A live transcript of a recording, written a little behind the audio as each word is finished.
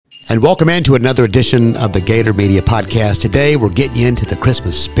And welcome into another edition of the Gator Media Podcast. Today, we're getting you into the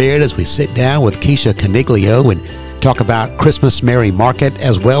Christmas spirit as we sit down with Keisha Caniglio and talk about Christmas Merry Market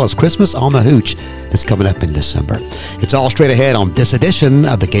as well as Christmas on the Hooch that's coming up in December. It's all straight ahead on this edition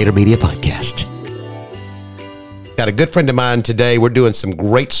of the Gator Media Podcast. Got a good friend of mine today. We're doing some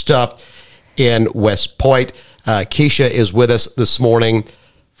great stuff in West Point. Keisha is with us this morning.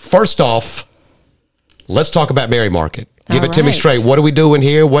 First off, let's talk about Merry Market. Give it to me straight. What are we doing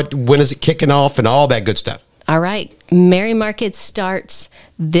here? When is it kicking off and all that good stuff? All right. Merry Market starts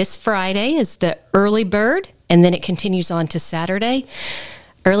this Friday is the early bird, and then it continues on to Saturday.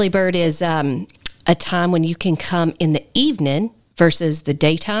 Early bird is a time when you can come in the evening versus the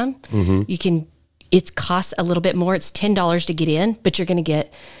daytime. Mm-hmm. It costs a little bit more. It's $10 to get in, but you're going to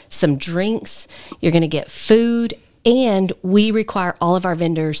get some drinks. You're going to get food. And we require all of our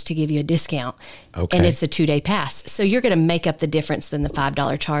vendors to give you a discount. Okay. And it's a 2-day pass. So you're going to make up the difference than the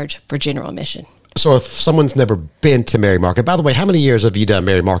 $5 charge for general admission. So if someone's never been to Merry Market, by the way, how many years have you done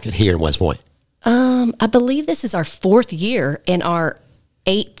Merry Market here in West Point? I believe this is our 4th year and our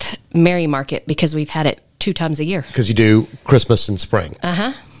 8th Merry Market because we've had it 2 times a year. Because you do Christmas and spring.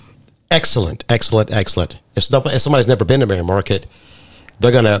 Uh-huh. Excellent. If somebody's never been to Merry Market,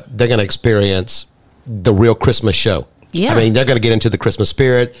 they're gonna experience the real Christmas show. Yeah. I mean, they're going to get into the Christmas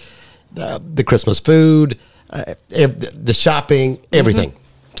spirit, the Christmas food, the shopping, everything.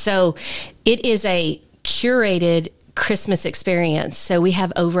 Mm-hmm. So it is a curated Christmas experience. So we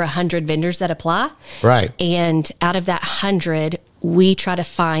have over 100 vendors that apply. Right. And out of that 100, we try to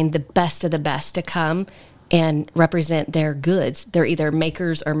find the best of the best to come and represent their goods. They're either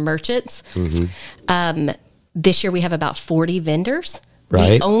makers or merchants. Mm-hmm. This year we have about 40 vendors.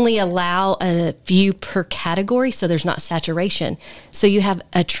 Right. We only allow a few per category, so there's not saturation. So you have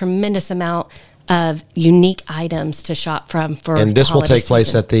a tremendous amount of unique items to shop from for And this will take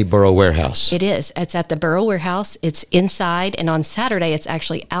place at the Borough Warehouse. It is. It's at the Borough Warehouse. It's inside, and on Saturday, it's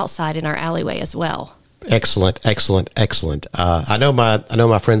actually outside in our alleyway as well. Excellent. I know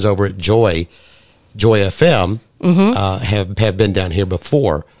my friends over at Joy FM have been down here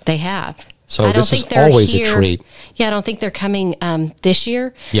before. They have. So this is always a treat. Yeah, I don't think they're coming this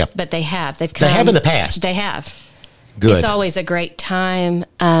year. Yeah, but they have. They've come. They have in the past. They have. Good. It's always a great time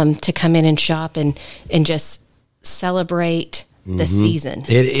to come in and shop and just celebrate the season.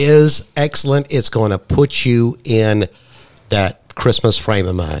 It is excellent. It's going to put you in that Christmas frame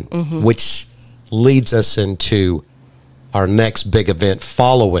of mind, which leads us into our next big event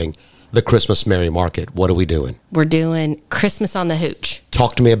following the Christmas Merry Market. What are we doing? We're doing Christmas on the Hooch.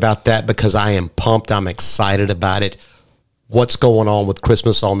 Talk to me about that because I am pumped. I'm excited about it. What's going on with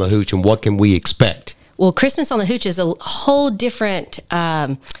Christmas on the Hooch and what can we expect? Well, Christmas on the Hooch is a whole different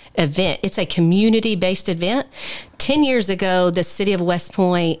event. It's a community-based event. 10 years ago, the city of West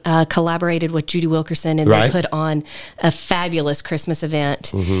Point collaborated with Judy Wilkerson, and they put on a fabulous Christmas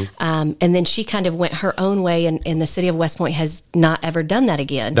event. And then she kind of went her own way, and the city of West Point has not ever done that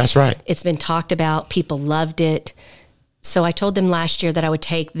again. That's right. It's been talked about. People loved it. So I told them last year that I would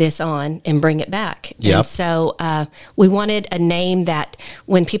take this on and bring it back. Yep. And so we wanted a name that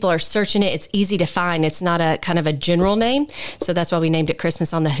when people are searching it, it's easy to find. It's not a kind of a general name. So that's why we named it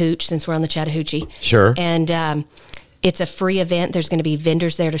Christmas on the Hooch since we're on the Chattahoochee. Sure. And it's a free event. There's going to be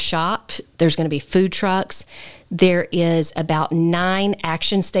vendors there to shop. There's going to be food trucks. There is about 9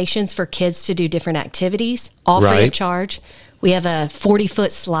 action stations for kids to do different activities, all free of charge. We have a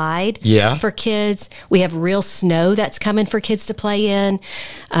 40-foot slide for kids. We have real snow that's coming for kids to play in.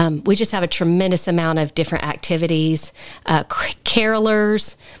 We just have a tremendous amount of different activities,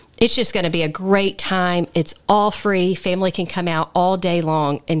 carolers. It's just going to be a great time. It's all free. Family can come out all day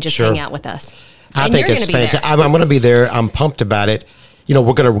long and just hang out with us. I think it's fantastic. I'm going to be there. I'm pumped about it. You know,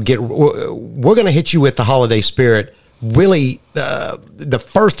 we're going to hit you with the holiday spirit. Really, the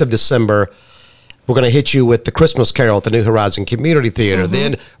 1st of December. We're going to hit you with the Christmas Carol at the New Horizon Community Theater.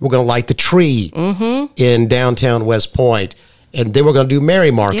 Then we're going to light the tree in downtown West Point. And then we're going to do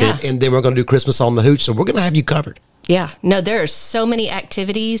Merry Market. And then we're going to do Christmas on the Hooch. So we're going to have you covered. Yeah. No, there are so many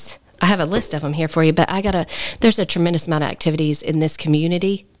activities. I have a list of them here for you. But there's a tremendous amount of activities in this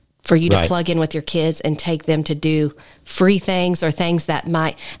community for you to plug in with your kids and take them to do free things or things that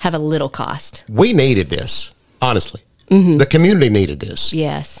might have a little cost. We needed this, honestly. The community needed this.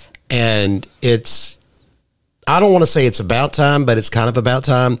 Yes. And I don't want to say it's about time, but it's kind of about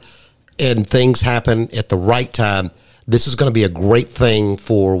time. And things happen at the right time. This is going to be a great thing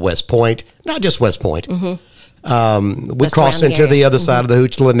for West Point, not just West Point. We cross into the other side of the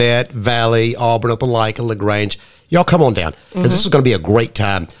Hooch, Lynette, Valley, Auburn, Opelika, LaGrange. Y'all come on down because this is going to be a great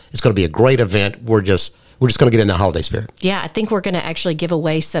time. It's going to be a great event. We're We're just going to get in the holiday spirit. Yeah, I think we're going to actually give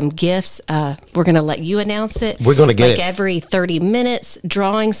away some gifts. We're going to let you announce it. We're going to get every 30 minutes,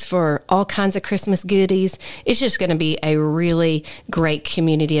 drawings for all kinds of Christmas goodies. It's just going to be a really great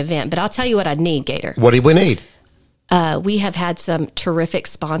community event. But I'll tell you what I need, Gator. What do we need? We have had some terrific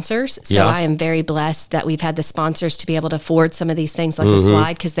sponsors. So I am very blessed that we've had the sponsors to be able to afford some of these things like the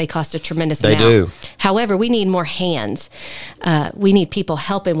slide, because they cost a tremendous amount. They do. However, we need more hands. We need people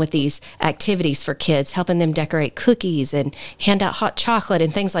helping with these activities for kids, helping them decorate cookies and hand out hot chocolate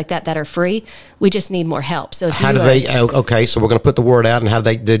and things like that are free. We just need more help. So how do they, okay, so we're going to put the word out, and how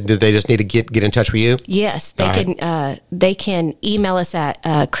do do they just need to get in touch with you? Yes, they can email us at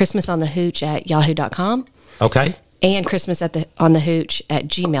christmasonthehooch@yahoo.com. Okay. And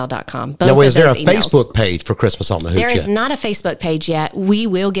christmasonthehooch@gmail.com. Now, is there a Facebook page for Christmas on the Hooch There is not a Facebook page yet. We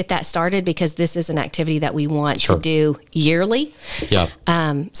will get that started because this is an activity that we want to do yearly. Yeah.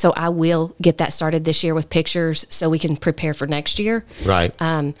 So I will get that started this year with pictures so we can prepare for next year. Right.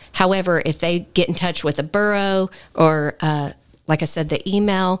 However, if they get in touch with the borough or, like I said, the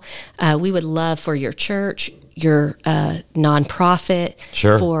email, we would love for your church, your nonprofit,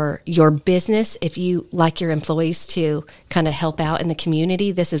 for your business, if you like your employees to kind of help out in the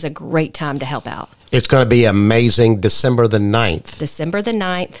community, this is a great time to help out. It's going to be amazing. December the 9th. December the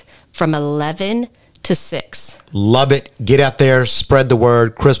 9th from 11 to 6. Love it. Get out there, spread the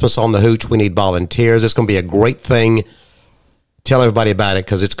word. Christmas on the Hooch. We need volunteers. It's going to be a great thing. Tell everybody about it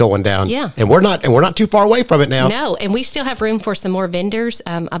because it's going down. Yeah. And we're not too far away from it now. No, and we still have room for some more vendors.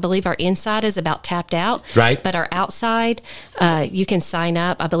 I believe our inside is about tapped out. Right. But our outside, you can sign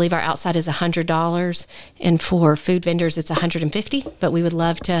up. I believe our outside is $100, and for food vendors it's $150. But we would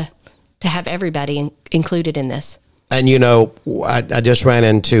love to have everybody included in this. And, you know, I just ran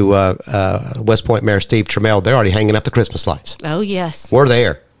into West Point Mayor Steve Trammell. They're already hanging up the Christmas lights. Oh, yes. We're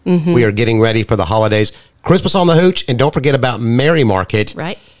there. Mm-hmm. We are getting ready for the holidays. Christmas on the Hooch, and don't forget about Merry Market.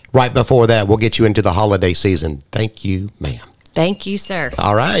 Right. Right before that, we'll get you into the holiday season. Thank you, ma'am. Thank you, sir.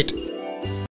 All right.